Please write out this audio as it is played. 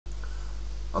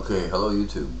Okay, hello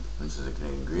YouTube. This is a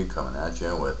Canadian Greek coming at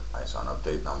you with ISON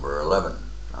update number 11.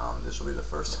 This will be the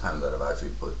first time that I've actually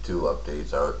put two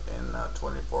updates out in a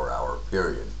 24-hour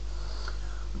period.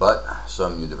 But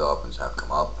some new developments have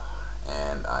come up,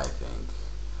 and I think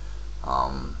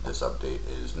this update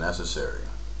is necessary.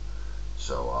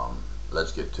 So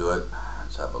let's get to it.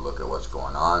 Let's have a look at what's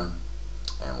going on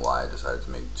and why I decided to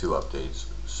make two updates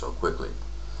so quickly.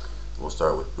 We'll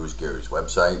start with Bruce Gary's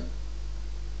website.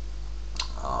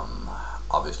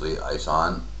 Obviously,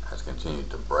 ISON has continued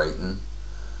to brighten.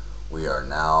 We are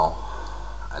now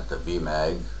at the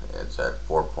VMAG. It's at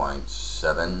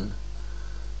 4.7,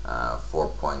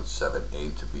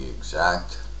 4.78 to be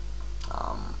exact.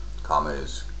 Comet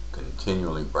is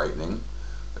continually brightening,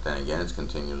 but then again, it's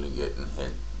continually getting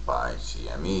hit by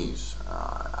CMEs.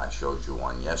 I showed you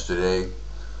one yesterday.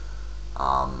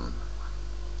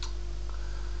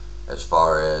 As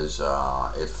far as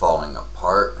it falling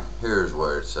apart, here's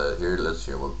where it says, let's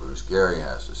hear what Bruce Gary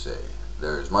has to say.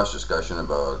 There is much discussion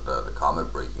about the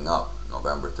comet breaking up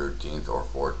November 13th or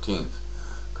 14th,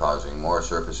 causing more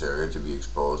surface area to be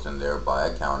exposed and thereby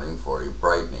accounting for a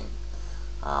brightening.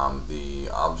 The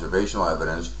observational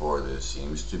evidence for this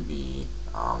seems to be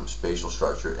spatial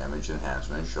structure image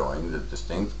enhancement showing the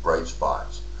distinct bright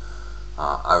spots.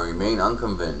 I remain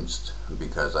unconvinced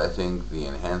because I think the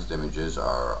enhanced images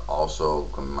are also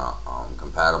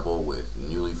compatible with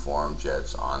newly formed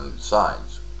jets on the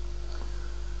sides,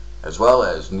 as well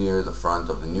as near the front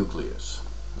of the nucleus,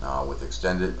 which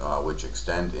extend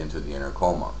into the inner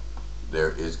coma.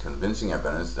 There is convincing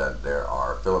evidence that there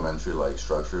are filamentary-like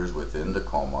structures within the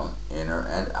coma, inner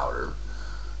and outer,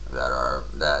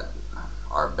 that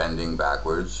are bending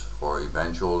backwards for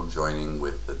eventual joining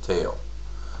with the tail.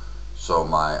 So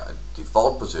my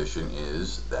default position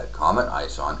is that Comet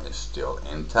ISON is still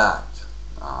intact,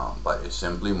 but is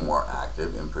simply more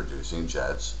active in producing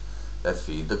jets that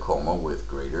feed the coma with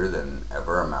greater than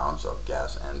ever amounts of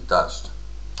gas and dust.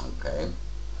 Okay,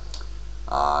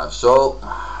 so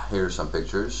here's some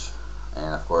pictures,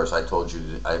 and of course I told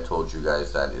you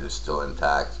guys that it is still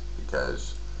intact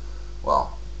because,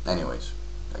 well, anyways,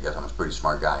 I guess I'm a pretty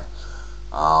smart guy.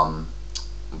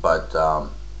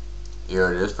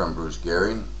 Here it is from Bruce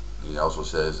Gary. He also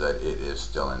says that it is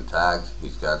still intact.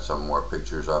 He's got some more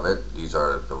pictures of it. These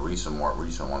are the more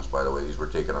recent ones, by the way. These were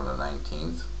taken on the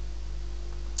 19th,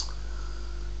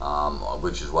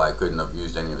 which is why I couldn't have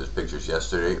used any of his pictures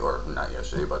yesterday, or not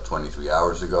yesterday, but 23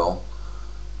 hours ago,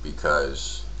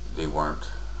 because they weren't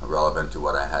relevant to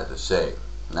what I had to say.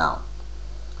 Now,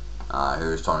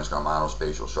 here's Tony Scarmano's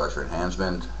spatial structure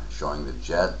enhancement, showing the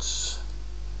jets.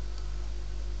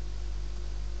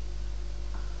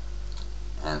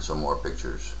 And some more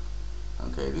pictures.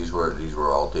 Okay, these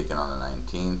were all taken on the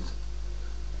 19th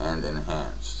and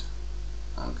enhanced.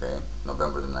 Okay,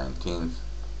 November the 19th.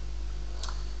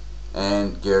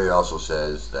 And Gary also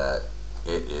says that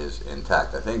it is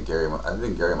intact. I think Gary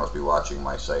must be watching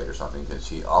my site or something, because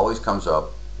he always comes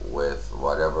up with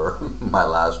whatever my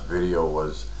last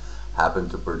video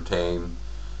happened to pertain,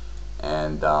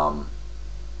 and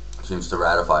seems to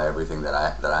ratify everything that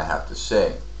I have to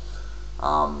say.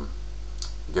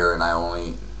 Gary and I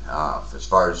only, as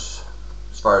far as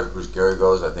Bruce Gary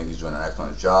goes, I think he's doing an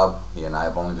excellent job. He and I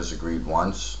have only disagreed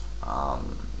once,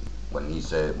 when he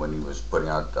was putting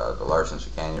out the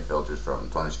Larsen-Canyon filters from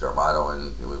Tony Scarmano,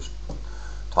 and he was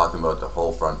talking about the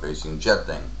whole front-facing jet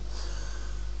thing,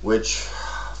 which,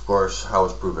 of course, I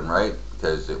was proven right,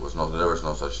 because there was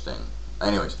no such thing.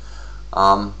 Anyways,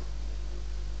 another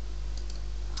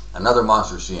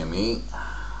monster CME,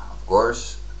 of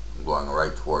course, going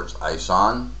right towards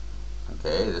ISON.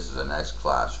 Okay, this is an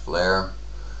X-class flare.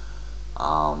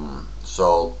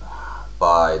 So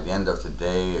by the end of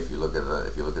today, if you look at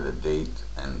the date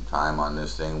and time on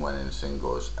this thing, when this thing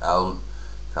goes out,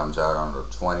 comes out on the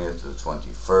 20th to the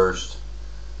 21st.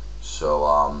 So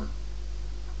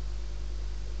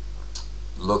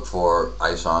look for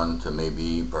ISON to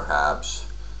maybe perhaps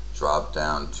drop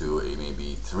down to a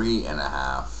maybe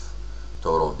 3.5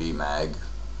 total VMAG,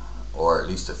 or at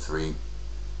least a 3.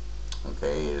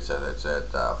 Okay, it's at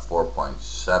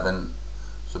 4.7,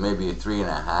 so maybe a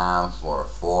 3.5 or a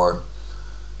 4.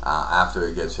 After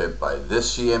it gets hit by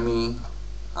this CME,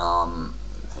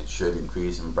 it should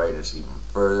increase in brightness even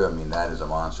further. I mean, that is a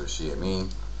monster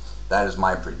CME. That is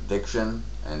my prediction,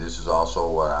 and this is also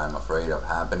what I'm afraid of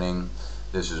happening.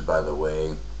 This is, by the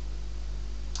way,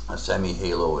 a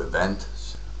semi-halo event.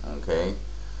 Okay,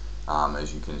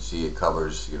 as you can see, it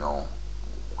covers,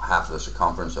 half the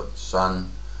circumference of the sun.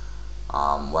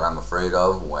 What I'm afraid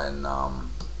of when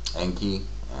Encke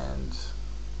and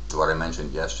what I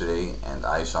mentioned yesterday and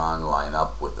ISON line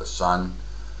up with the sun,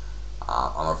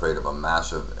 I'm afraid of a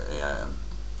massive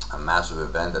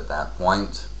event at that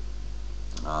point.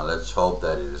 Let's hope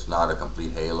that it is not a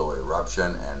complete halo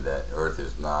eruption and that Earth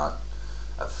is not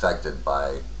affected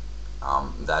by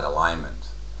that alignment.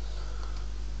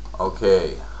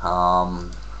 Okay,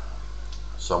 some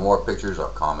more pictures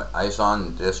of Comet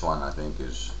ISON. This one I think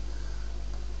is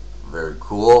very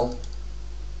cool.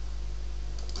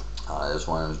 This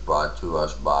one was brought to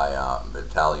us by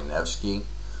Vitaly Nevsky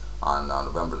on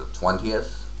November the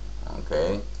 20th.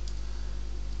 Okay,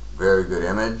 very good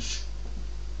image.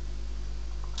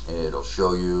 It'll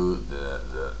show you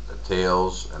the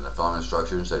tails and the filament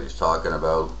structures that he's talking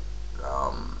about,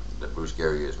 that Bruce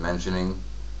Gary is mentioning.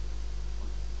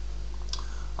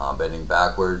 Bending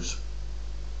backwards.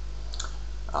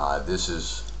 This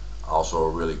is also a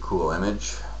really cool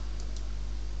image.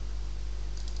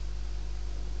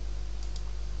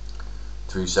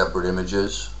 3 separate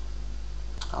images.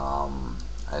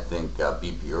 I think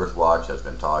BP Earthwatch has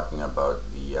been talking about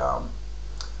the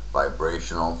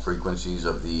vibrational frequencies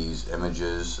of these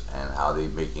images and how they're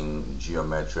making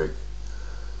geometric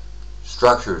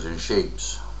structures and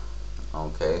shapes.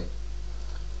 Okay,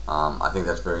 I think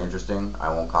that's very interesting. I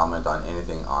won't comment on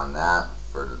anything on that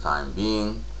for the time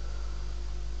being.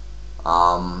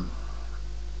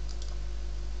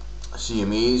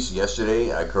 CMEs,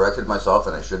 yesterday I corrected myself,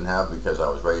 and I shouldn't have because I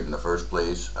was right in the first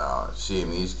place.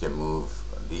 CMEs can move.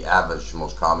 The average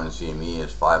most common CME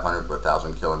is 500 to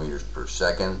 1,000 kilometers per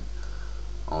second.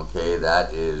 Okay,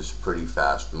 that is pretty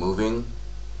fast moving.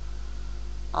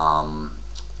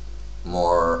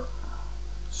 More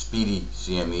speedy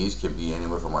CMEs can be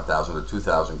anywhere from 1,000 to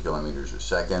 2,000 kilometers a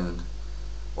second,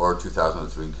 or 2,000 to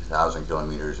 3,000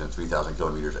 kilometers and 3,000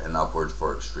 kilometers and upwards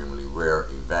for extremely rare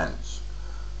events.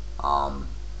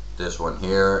 This one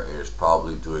here is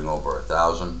probably doing over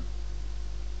 1,000,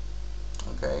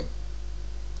 okay,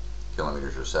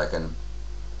 kilometers a second.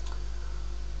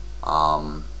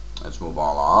 Let's move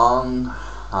on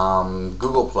along.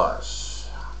 Google Plus.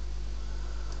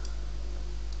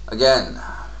 Again,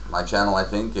 my channel I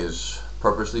think is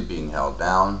purposely being held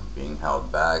down, being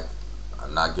held back.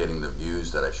 I'm not getting the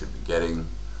views that I should be getting.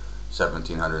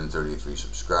 1,733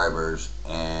 subscribers,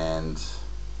 and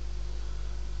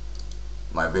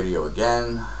my video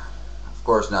again, of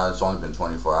course now it's only been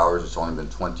 24 hours, it's only been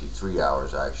 23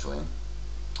 hours actually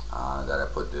that I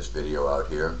put this video out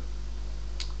here.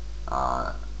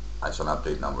 ISON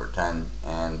update number 10,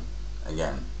 and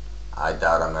again, I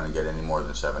doubt I'm going to get any more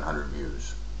than 700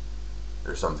 views.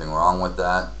 There's something wrong with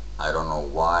that. I don't know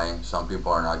why some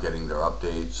people are not getting their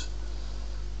updates.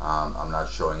 I'm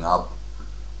not showing up.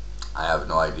 I have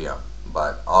no idea,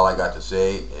 but all I got to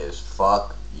say is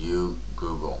fuck you,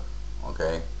 Google.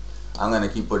 Okay, I'm going to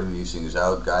keep putting these things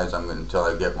out, guys. Until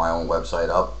I get my own website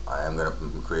up. I am going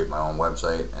to create my own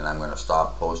website, and I'm going to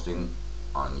stop posting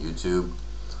on YouTube.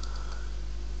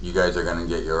 You guys are going to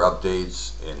get your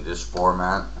updates in this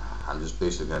format. I'm just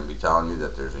basically going to be telling you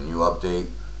that there's a new update,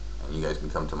 and you guys can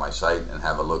come to my site and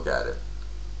have a look at it.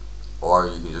 Or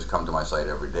you can just come to my site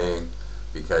every day,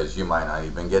 because you might not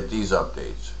even get these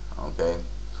updates. Okay,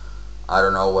 I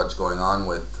don't know what's going on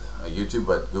with YouTube,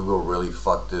 but Google really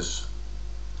fucked this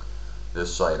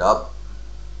site up.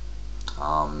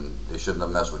 They shouldn't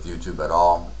have messed with YouTube at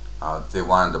all. If they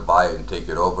wanted to buy it and take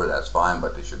it over, that's fine,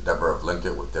 but they should never have linked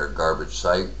it with their garbage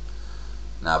site.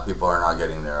 Now people are not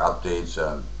getting their updates.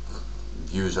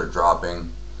 Views are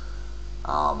dropping.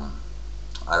 I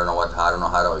don't know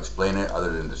how to explain it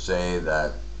other than to say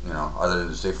that,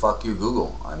 fuck you,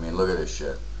 Google. I mean, look at this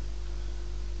shit.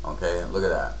 Okay, look at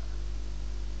that.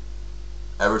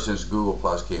 Ever since Google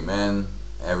Plus came in,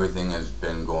 everything has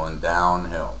been going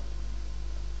downhill.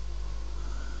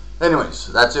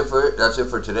 Anyways, that's it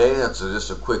for today. That's just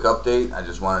a quick update. I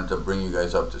just wanted to bring you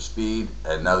guys up to speed.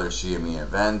 Another CME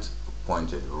event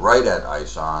pointed right at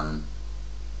ISON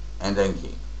and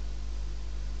Encke.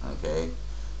 Okay,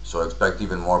 so expect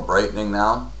even more brightening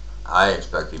now. I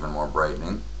expect even more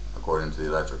brightening according to the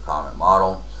electric comet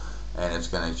model, and it's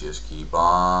going to just keep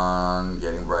on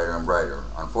getting brighter and brighter.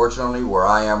 Unfortunately, where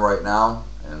I am right now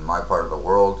in my part of the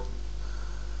world,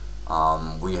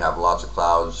 we have lots of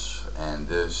clouds, and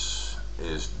this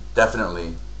is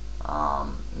definitely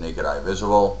naked eye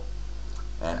visible,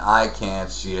 and I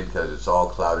can't see it because it's all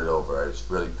clouded over. It's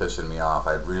really pissing me off.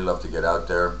 I'd really love to get out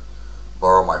there,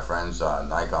 borrow my friend's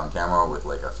Nikon camera with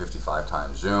like a 55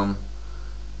 times zoom,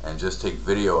 and just take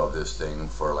video of this thing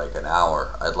for like an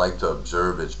hour. I'd like to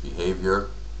observe its behavior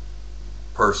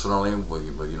personally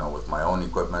with my own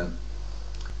equipment,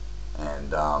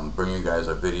 and bring you guys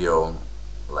a video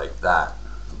like that.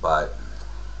 But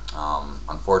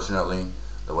unfortunately,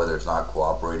 the weather is not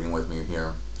cooperating with me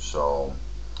here, So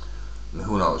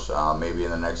who knows? Maybe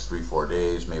in the next 3-4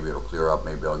 days, maybe it'll clear up.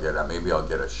 Maybe I'll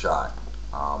get a shot.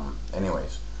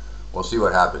 Anyways, we'll see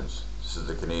what happens. This is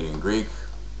the Canadian Greek.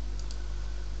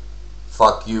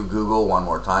 Fuck you, Google. One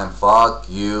more time. Fuck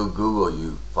you, Google.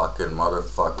 You fucking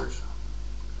motherfuckers.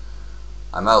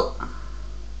 I'm out.